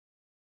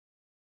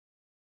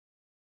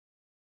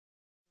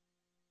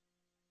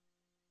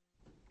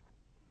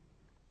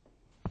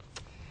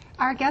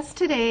Our guest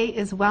today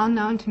is well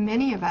known to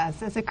many of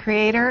us as a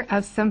creator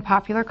of some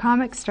popular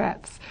comic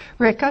strips,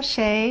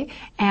 Ricochet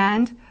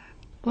and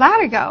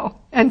Latigo,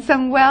 and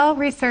some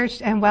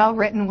well-researched and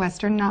well-written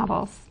Western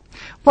novels.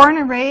 Born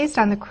and raised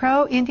on the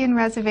Crow Indian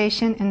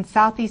Reservation in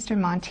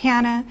southeastern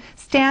Montana,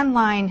 Stan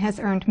Lynde has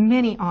earned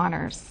many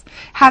honors,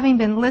 having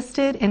been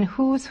listed in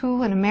Who's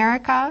Who in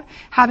America,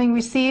 having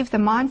received the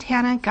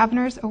Montana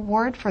Governor's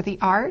Award for the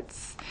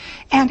Arts,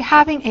 and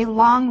having a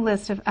long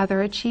list of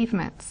other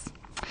achievements.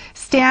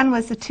 Stan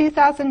was the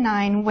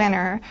 2009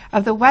 winner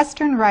of the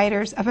Western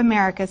Writers of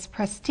America's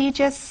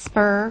prestigious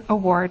Spur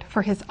Award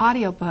for his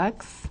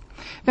audiobooks,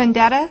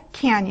 Vendetta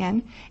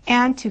Canyon,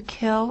 and To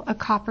Kill a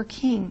Copper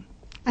King.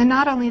 And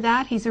not only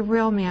that, he's a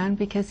real man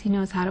because he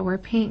knows how to wear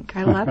pink.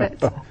 I love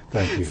it.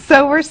 Thank you.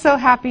 So we're so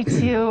happy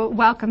to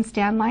welcome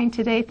Stan Lynde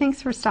today.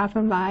 Thanks for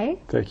stopping by.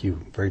 Thank you.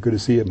 Very good to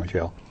see you,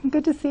 Michelle.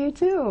 Good to see you,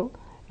 too.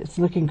 It's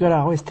looking good. I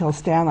always tell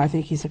Stan I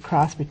think he's a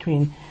cross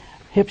between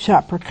hip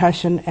shot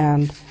percussion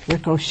and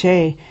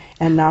Ricochet,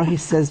 and now he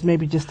says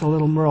maybe just a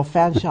little Merle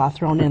Fanshawe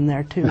thrown in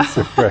there, too.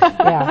 So,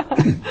 yeah.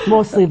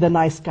 Mostly the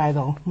nice guy,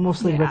 though.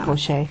 Mostly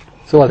Ricochet.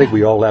 So I think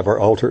we all have our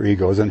alter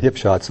egos, and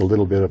Hipshot's a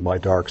little bit of my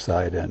dark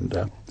side and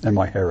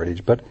my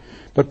heritage, but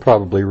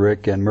probably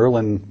Rick, and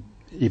Merlin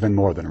even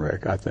more than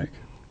Rick, I think.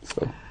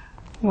 So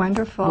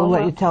wonderful. We'll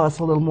let you tell us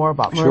a little more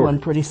about Merlin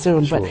pretty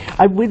soon, Sure.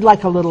 but we'd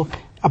like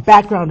a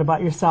background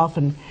about yourself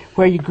and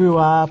where you grew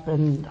up.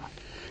 And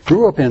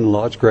grew up in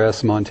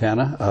Lodgegrass,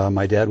 Montana.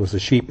 My dad was a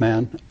sheep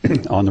man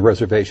on the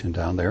reservation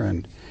down there,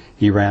 and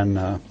he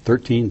ran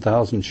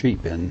 13,000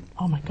 sheep in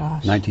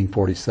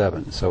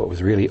 1947. So it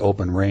was really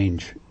open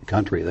range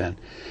country then.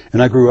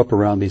 And I grew up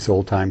around these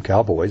old-time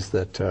cowboys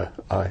that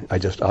I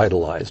just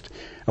idolized.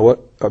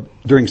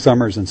 During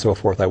summers and so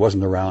forth, I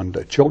wasn't around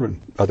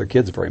other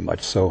kids very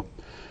much, so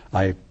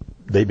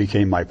they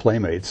became my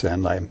playmates,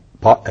 and I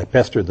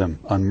pestered them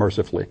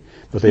unmercifully.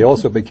 But they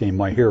also became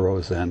my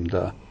heroes,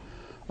 and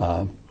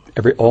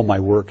all my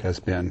work has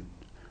been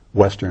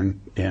Western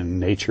in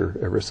nature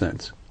ever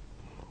since.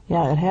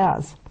 Yeah, it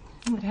has.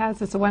 It has.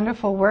 It's a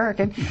wonderful work.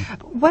 And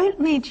what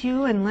made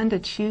you and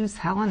Lynde choose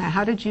Helena?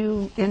 How did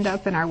you end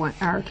up in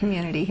our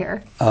community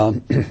here?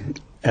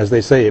 As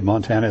they say,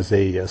 Montana is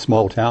a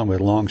small town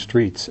with long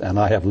streets, and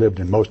I have lived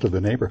in most of the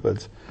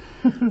neighborhoods.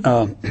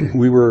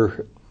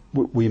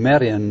 We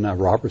met in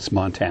Roberts,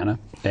 Montana,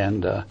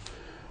 and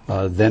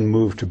then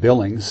moved to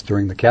Billings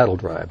during the cattle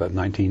drive of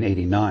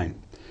 1989.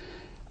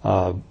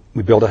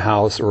 We built a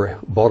house, or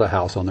bought a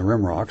house on the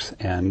Rimrocks,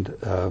 and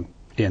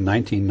in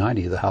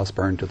 1990 the house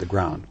burned to the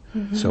ground.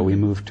 So we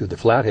moved to the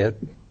Flathead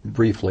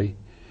briefly,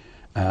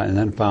 and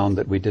then found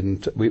that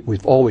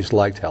we've always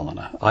liked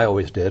Helena. I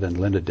always did, and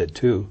Lynde did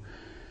too.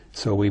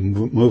 So we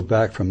moved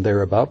back from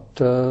there about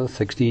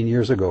 16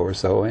 years ago or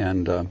so,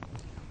 and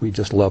we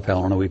just love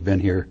Helena. We've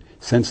been here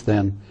since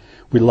then.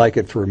 We like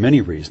it for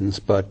many reasons,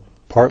 but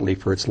partly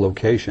for its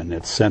location.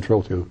 It's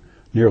central to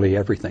nearly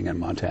everything in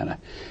Montana.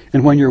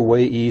 And when you're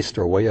way east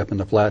or way up in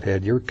the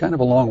Flathead, you're kind of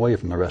a long way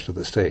from the rest of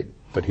the state.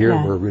 But here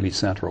we're really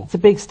central. It's a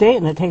big state,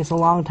 and it takes a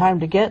long time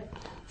to get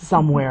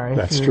somewhere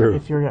That's true. true.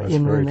 If you're That's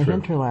in very the true.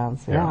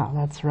 hinterlands. Yeah,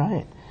 that's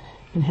right.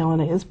 And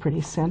Helena is pretty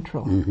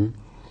central. Mm-hmm.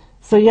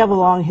 So you have a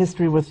long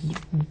history with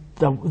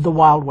the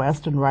Wild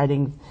West and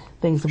writing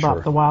things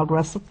about the Wild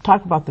West. Let's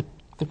talk about the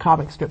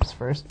comic strips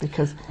first,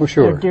 because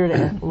they're dear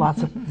to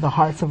the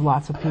hearts of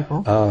lots of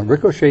people.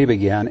 Ricochet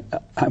began,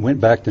 I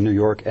went back to New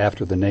York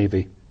after the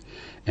Navy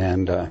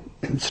and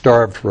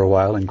starved for a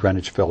while in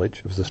Greenwich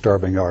Village. I was a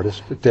starving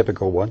artist, a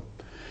typical one,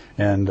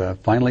 and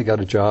finally got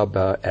a job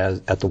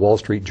at the Wall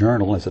Street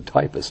Journal as a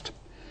typist,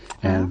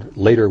 and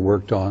later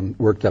worked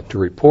up to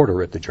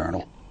reporter at the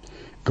Journal,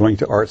 going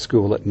to art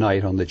school at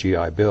night on the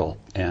GI Bill.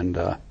 And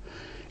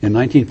in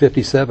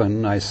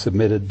 1957, I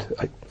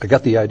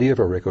got the idea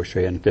for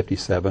Ricochet in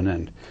 57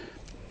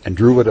 and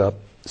drew it up,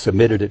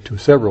 submitted it to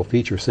several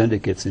feature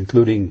syndicates,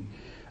 including,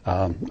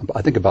 I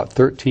think about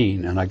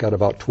 13, and I got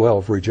about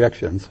 12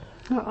 rejections.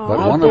 But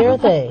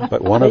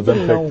one of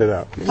them picked it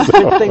up.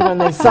 Good thing when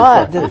they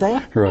saw it, did they?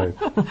 Right.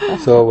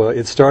 So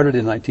it started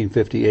in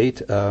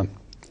 1958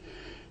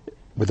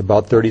 with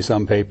about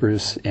 30-some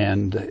papers,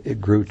 and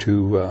it grew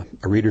to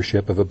a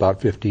readership of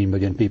about 15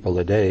 million people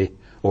a day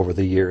over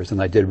the years,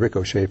 and I did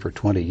Ricochet for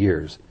 20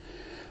 years.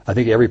 I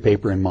think every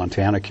paper in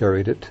Montana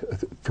carried it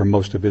for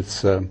most of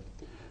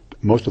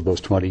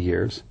those 20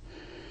 years.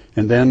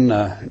 And then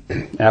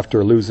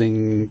after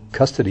losing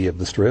custody of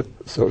the strip,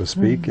 so to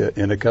speak,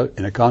 in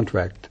a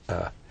contract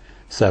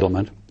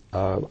settlement,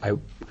 I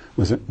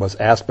was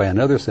asked by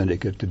another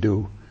syndicate to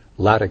do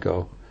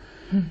Latigo,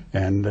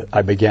 and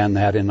I began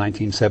that in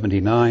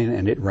 1979,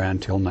 and it ran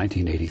till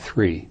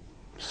 1983.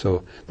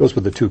 So those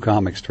were the two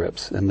comic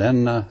strips. And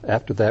then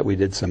after that, we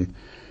did some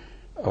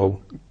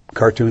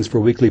cartoons for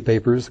weekly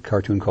papers, a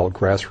cartoon called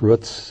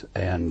Grassroots.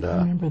 And I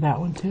remember that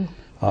one, too.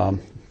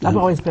 I've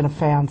always been a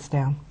fan,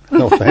 Stan.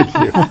 No, thank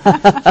you.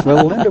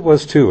 Well, Lynde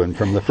was, too. And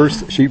from the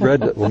first,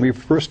 when we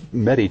first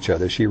met each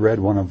other, she read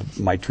one of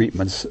my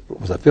treatments. It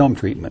was a film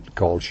treatment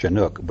called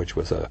Chinook, which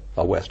was a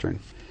Western.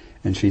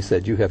 and she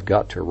said, "You have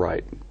got to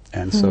write."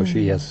 And so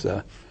she has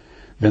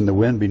been the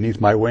wind beneath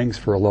my wings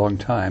for a long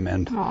time,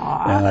 and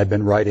I've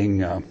been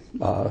writing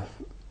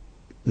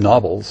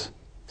novels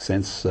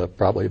since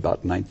probably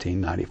about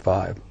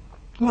 1995.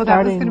 Well,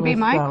 that was going to be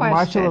my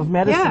question. Marshal of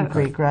Medicine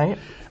Creek, right?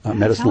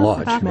 Medicine Tell us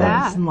Lodge. about right. that.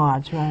 Medicine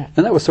Lodge, right.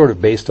 And that was sort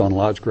of based on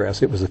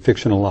lodgegrass. It was a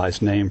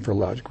fictionalized name for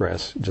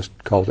lodgegrass. Just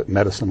called it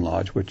Medicine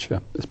Lodge, which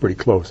is pretty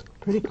close.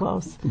 Pretty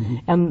close.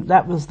 And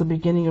that was the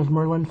beginning of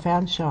Merlin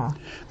Fanshawe.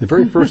 The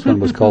very first one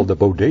was called The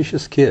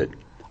Bodacious Kid.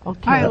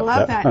 Okay. I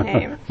love that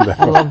name.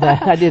 I love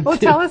that. I did Well,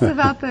 too. tell us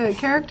about the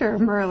character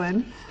of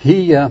Merlin.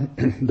 He,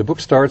 the book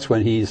starts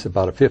when he's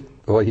about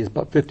he's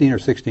about 15 or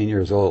 16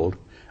 years old.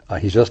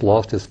 He's just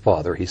lost his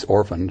father. He's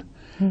orphaned,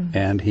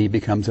 and he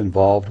becomes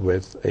involved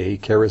with a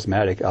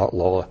charismatic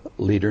outlaw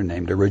leader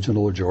named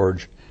Original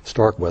George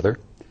Starkweather,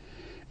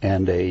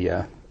 and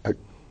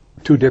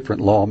two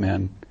different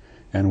lawmen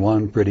and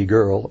one pretty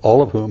girl,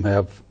 all of whom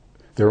have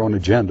their own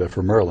agenda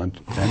for Merlin,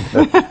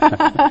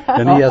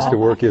 and he has to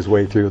work his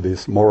way through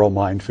this moral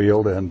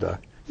minefield and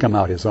come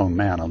out his own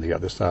man on the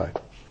other side.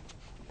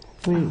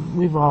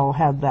 We've all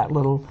had that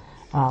little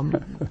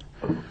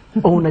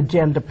own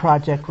agenda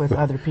project with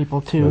other people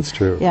too. That's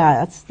true.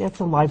 Yeah, that's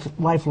a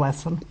life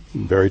lesson.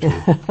 Very true.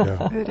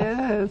 Yeah.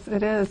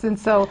 It is. And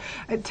so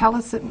tell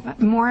us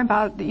more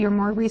about your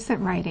more recent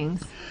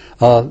writings.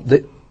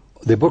 The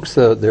books,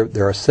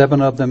 there are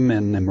 7 of them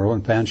in the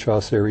Merlin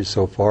Fanshawe series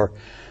so far.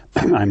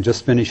 I'm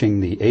just finishing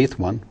the 8th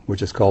one,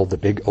 which is called The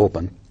Big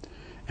Open,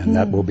 and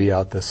that will be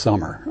out this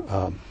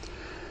summer.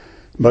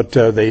 But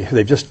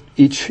they just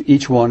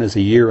each one is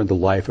a year in the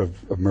life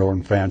of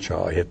Merlin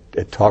Fanshawe.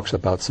 It talks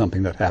about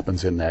something that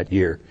happens in that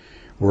year.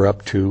 We're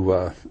up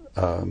to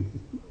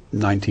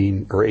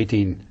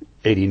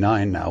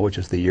 1889 now, which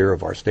is the year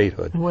of our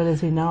statehood. What is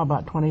he now?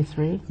 About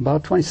 23?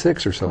 About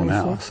 26 or so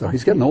 26? now. So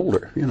he's getting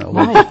older,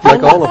 Right.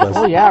 like all of us.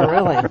 Oh yeah,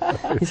 really.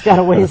 He's got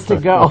a ways to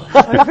go.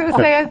 I was going to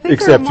say, I think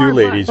Except there are you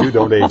more ladies, you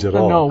don't age at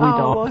all. No, we Oh,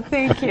 don't. well,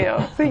 thank you.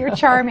 So you're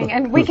charming,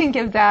 and we can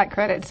give that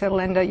credit to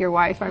Lynde, your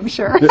wife, I'm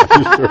sure.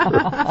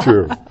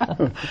 True.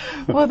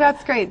 Well,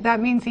 that's great. That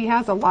means he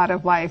has a lot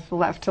of life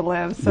left to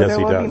live, so Yes, there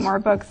he will be does. more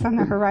books on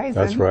the horizon.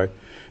 That's right.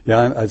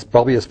 Yeah, it's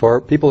probably as far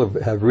people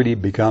have really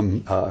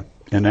become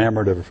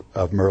enamored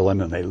of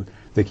Merlin, and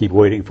they keep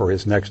waiting for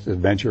his next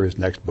adventure, his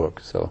next book.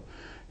 So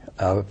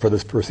for the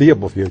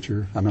foreseeable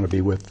future, I'm going to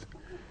be with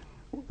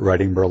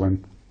writing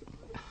Merlin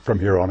from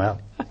here on out.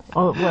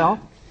 Oh well,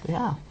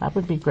 yeah, that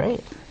would be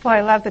great. Well,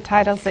 I love the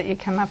titles that you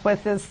come up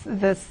with. This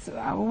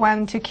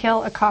one, To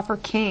Kill a Copper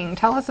King.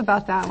 Tell us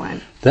about that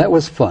one. That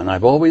was fun.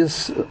 I've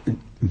always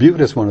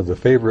viewed as one of the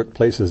favorite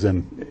places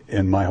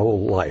in my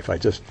whole life. I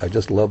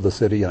just love the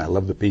city, and I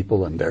love the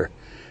people and their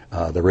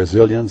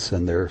resilience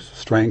and their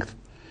strength,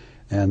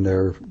 and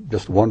they're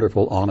just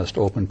wonderful, honest,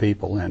 open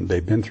people, and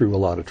they've been through a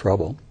lot of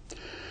trouble.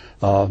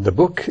 The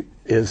book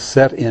is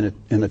set in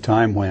a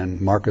time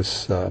when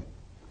Marcus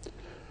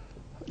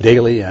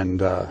Daly and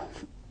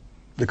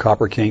the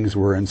Copper Kings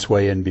were in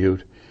Sway and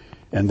Butte,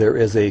 and there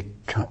is a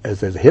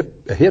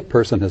hit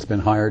person has been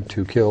hired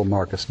to kill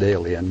Marcus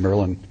Daly, and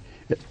Merlin,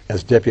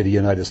 as Deputy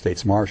United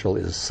States Marshal,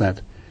 is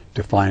sent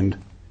to find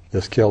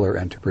this killer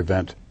and to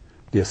prevent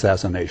the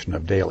assassination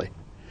of Daly.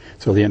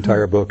 So the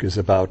entire book is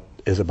about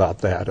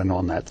that and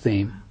on that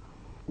theme.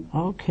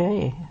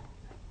 Okay.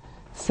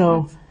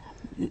 So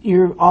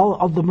all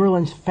of the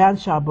Merlin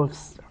Fanshawe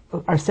books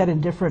are set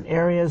in different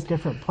areas,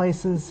 different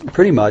places.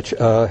 Pretty much.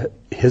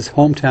 His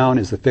hometown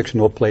is a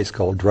fictional place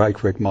called Dry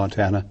Creek,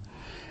 Montana,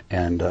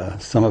 and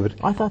some of it.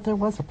 I thought there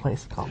was a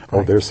place called.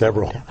 Oh, there's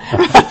several.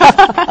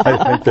 I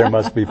think there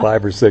must be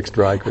 5 or 6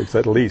 Dry Creeks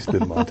at least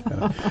in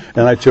Montana,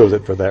 and I chose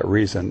it for that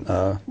reason.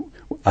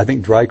 I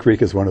think Dry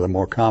Creek is one of the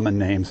more common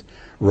names.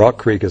 Rock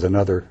Creek is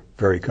another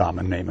very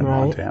common name in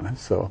Montana.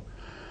 So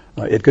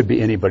it could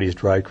be anybody's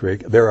Dry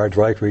Creek. There are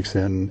Dry Creeks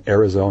in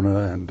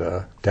Arizona and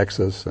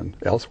Texas and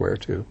elsewhere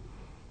too.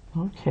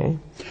 Okay.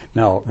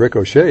 Now,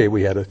 Ricochet,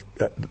 we had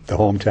the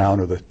hometown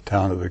or the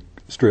town of the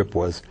strip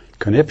was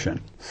Conniption.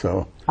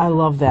 So I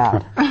love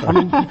that. I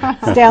mean,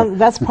 Stan,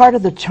 that's part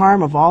of the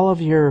charm of all of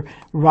your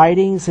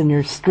writings and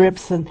your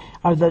strips, and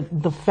are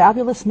the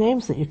fabulous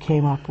names that you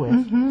came up with,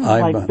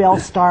 like Belle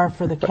Star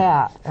for the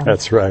cat. And,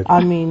 that's right.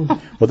 I mean,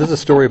 well, there's a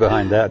story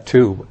behind that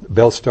too.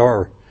 Belle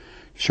Star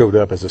showed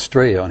up as a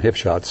stray on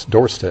Hipshot's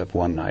doorstep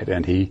one night,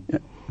 and he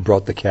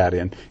brought the cat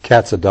in.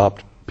 Cats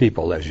adopt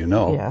people, as you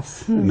know,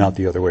 yes, not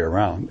the other way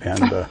around.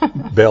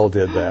 And Belle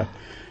did that.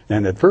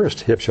 And at first,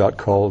 Hipshot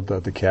called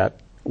the cat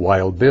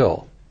Wild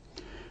Bill,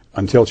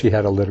 until she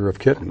had a litter of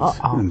kittens.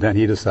 And then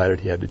he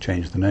decided he had to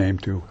change the name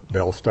to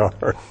Belle Star.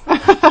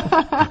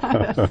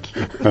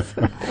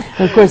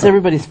 of course,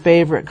 everybody's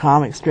favorite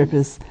comic strip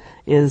is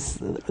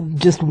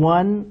just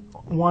one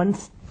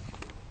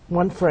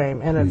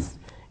frame, and it's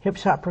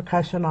Hipshot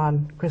Percussion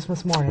on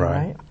Christmas morning,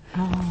 right?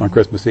 On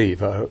Christmas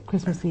Eve.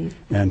 Christmas Eve.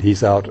 And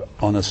he's out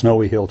on a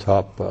snowy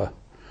hilltop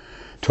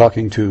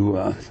talking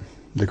to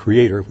the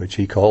creator, which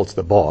he calls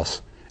the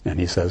boss, and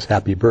he says,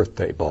 "Happy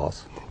birthday,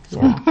 boss."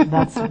 Yeah,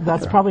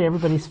 that's probably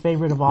everybody's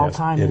favorite of all Yes,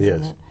 time, it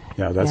isn't is. it?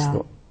 Yeah, that's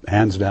the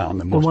hands down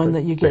the most one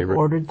that you get favorite.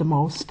 ordered the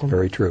most. And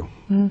Very true.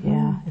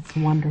 yeah, it's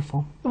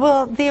wonderful.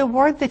 Well, the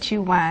award that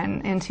you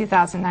won in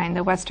 2009,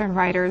 the Western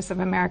Writers of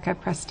America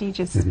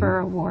prestigious Spur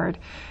Award,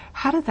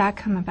 how did that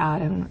come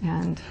about,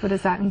 and what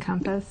does that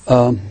encompass?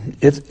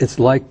 It's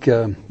like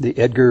the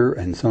Edgar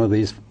and some of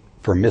these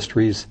for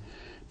mysteries,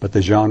 but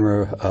the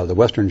genre, the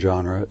Western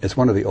genre, it's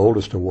one of the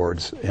oldest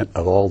awards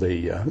of all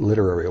the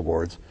literary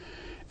awards,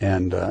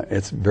 and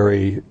it's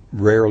very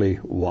rarely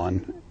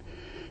won.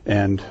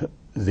 And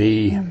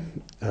the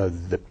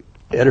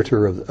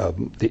editor of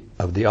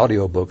the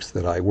audiobooks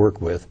that I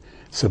work with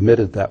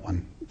submitted that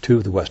one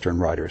to the Western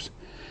Writers,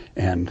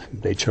 and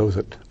they chose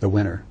it, the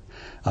winner.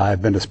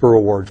 I've been a Spur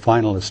Award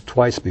finalist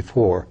twice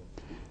before,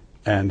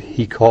 and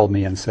he called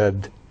me and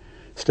said,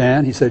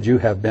 "Stan," he said, "you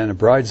have been a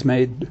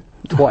bridesmaid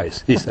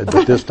twice." He said,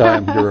 "but this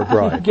time you're a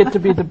bride." You get to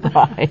be the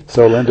bride.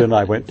 So Lynde and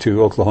I went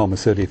to Oklahoma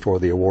City for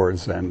the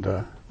awards and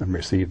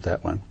received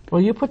that one.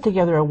 Well, you put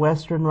together a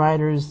Western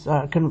Writers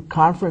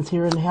conference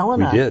here in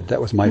Helena. We did.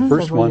 That was my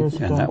first Several one, years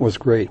ago. and that was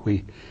great.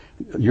 You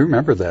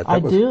remember that? I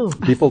do.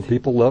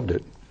 People loved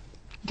it.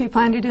 Do you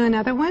plan to do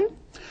another one?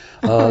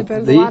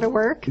 There's a lot of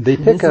work. They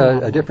pick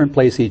a different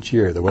place each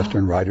year, the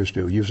Western Writers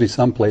do, usually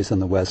some place in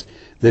the West.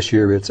 This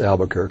year it's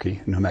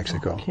Albuquerque, New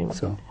Mexico. Okay.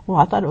 So. Well,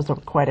 I thought it was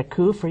quite a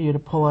coup for you to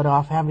pull it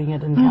off, having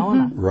it in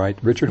Helena. Right.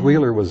 Richard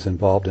Wheeler was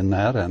involved in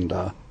that, and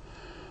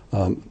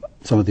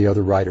some of the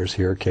other writers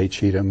here, Kate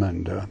Cheatham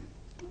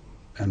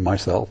and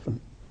myself.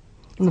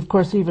 And of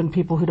course, even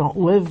people who don't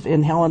live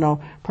in Helena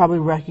probably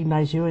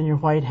recognize you in your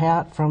white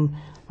hat from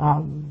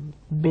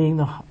being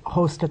the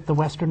host at the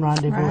Western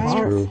Rendezvous Right. House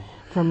True.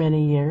 for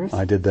many years.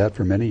 I did that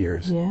for many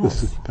years.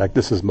 Yes. In fact,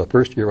 this is my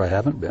first year I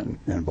haven't been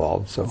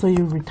involved. So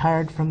you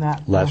retired from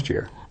that last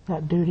year.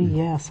 That duty,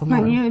 yes.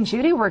 When you and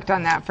Judy worked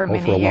on that for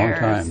many for a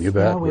years. long time, you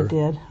bet. Yeah, we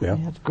did. Yeah.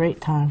 We had a great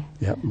time.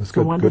 Yep, it was It's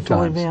good. a wonderful good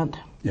times. event.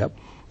 Yep,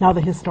 Now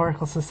the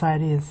Historical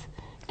Society is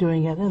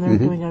doing it, and they're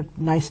doing a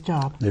nice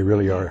job. they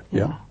really are.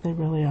 Yeah. They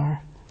really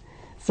are.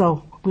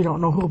 So we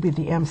don't know who will be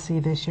the MC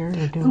this year,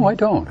 or do No, we? I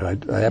don't.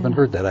 I haven't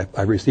heard that.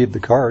 I received the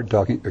card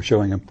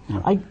showing them.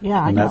 I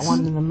got that's-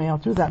 one in the mail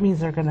too. That means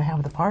they're going to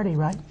have the party,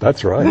 right?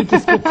 That's right.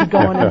 Just get to go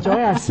and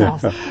enjoy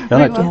ourselves. And We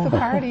I, love the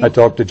party. I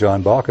talked to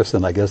John Baucus,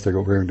 and I guess they're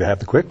going to have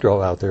the quick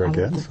draw out there Out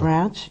again. at the so-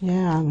 branch,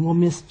 yeah, and we'll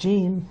miss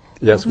Jean.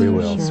 Yes, we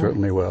will. Sure.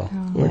 Certainly will.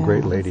 What a Yeah.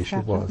 great lady she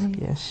was.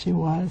 Definitely. Yes, she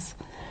was.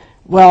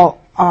 Well,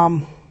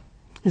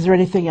 is there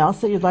anything else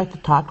that you'd like to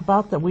talk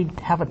about that we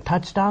haven't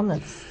touched on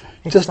that's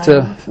Just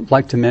exciting?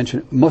 like to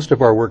mention, most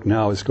of our work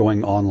now is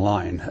going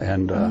online,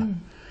 and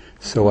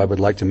so I would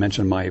like to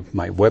mention my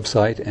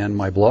website and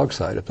my blog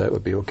site, if that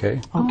would be okay.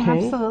 Oh,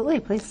 Okay. absolutely.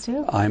 Please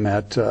do. I'm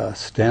at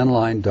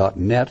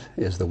stanline.net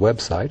is the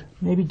website.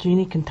 Maybe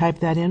Jeannie can type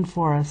that in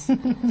for us.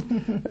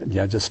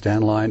 Yeah, just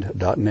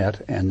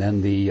stanline.net, and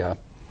then the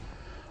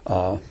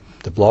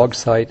blog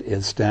site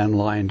is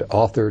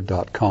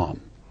stanlineauthor.com.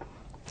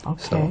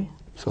 Okay.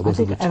 So those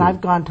are the two. And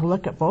I've gone to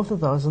look at both of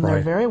those, and they're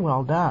Right. very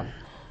well done.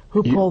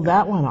 Who pulled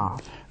that one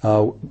off?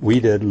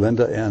 We did, Lynde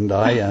and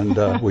I,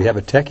 and we have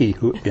a techie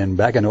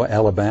back in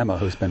Alabama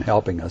who's been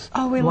helping us.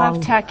 Oh, we Well-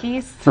 love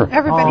techies.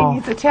 Everybody Oh.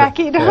 needs a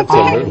techie, don't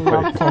Absolutely. they?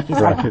 I love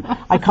techies.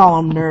 I call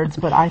them nerds,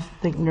 but I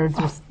think nerds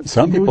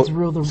Some people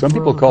rule the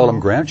call them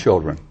world.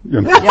 grandchildren.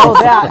 You know? Oh,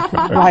 that,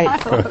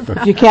 right.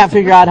 If you can't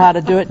figure out how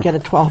to do it, get a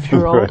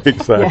 12-year-old. Right,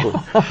 exactly.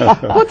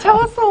 Well, tell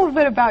us a little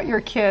bit about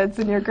your kids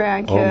and your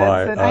grandkids. Oh,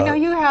 my, And I know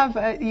you have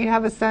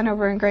a son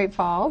over in Great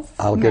Falls.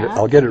 I'll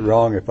Matt. get it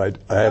wrong if I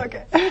have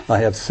Okay. I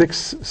have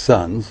 6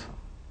 sons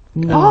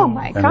Oh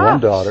my and gosh. 1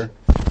 daughter,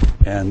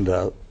 and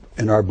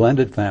in our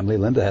blended family,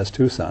 Lynde has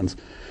 2 sons.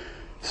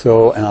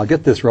 So, and I'll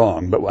get this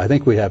wrong, but I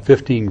think we have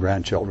 15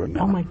 grandchildren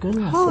now. Oh, my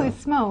goodness. Holy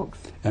smokes.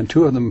 And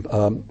 2 of them,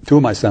 2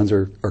 of my sons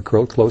are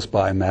close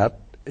by. Matt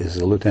is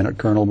a lieutenant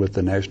colonel with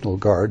the National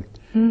Guard.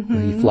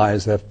 He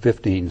flies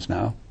F-15s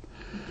now.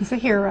 He's a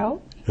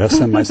hero. Yes,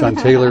 and my son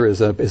Taylor is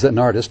an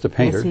artist, a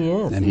painter. Yes, he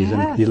is. And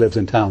Yes. he lives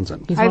in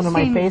Townsend. He's I've one of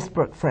my seen-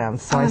 Facebook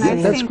friends, so Oh, I and see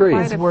I've That's seen great.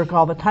 quite his a- work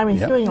all the time.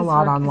 He's Yep. doing a His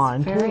lot work is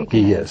online, very too.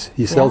 He is.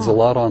 He sells Yeah. a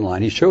lot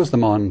online. He shows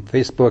them on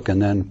Facebook,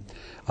 and then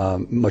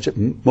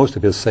most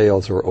of his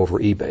sales are over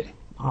eBay.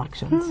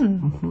 Auctions.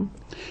 Hmm.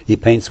 He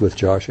paints with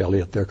Josh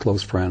Elliott. They're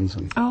close friends.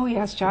 And Oh,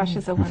 yes, Josh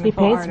is a wonderful He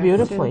paints artist,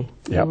 beautifully.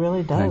 Yep. He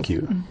really does. Thank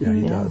you. Yeah,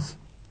 he Yeah. does.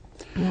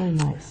 Really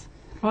nice.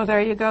 Well,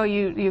 there you go.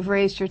 You've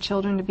raised your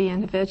children to be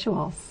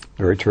individuals.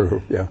 Very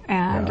true. Yeah.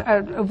 And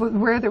yeah.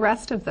 where are the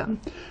rest of them?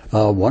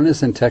 One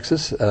is in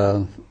Texas,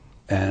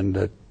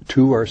 and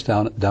 2 are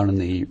down in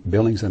the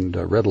Billings and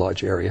Red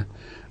Lodge area.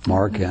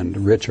 Mark and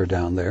Rich are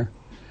down there.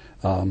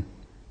 I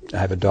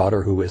have a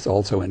daughter who is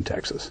also in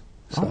Texas.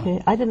 So.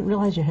 Okay. I didn't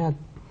realize you had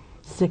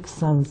 6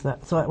 sons.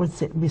 So it would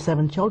be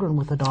 7 children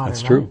with a daughter,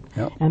 That's right? true,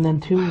 yep. And then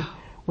 2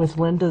 with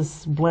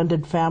Linda's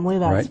blended family.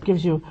 That Right.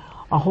 gives you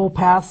a whole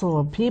passel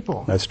of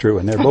people. That's true,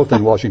 and they're both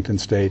in Washington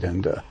State,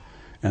 and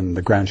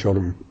the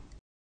grandchildren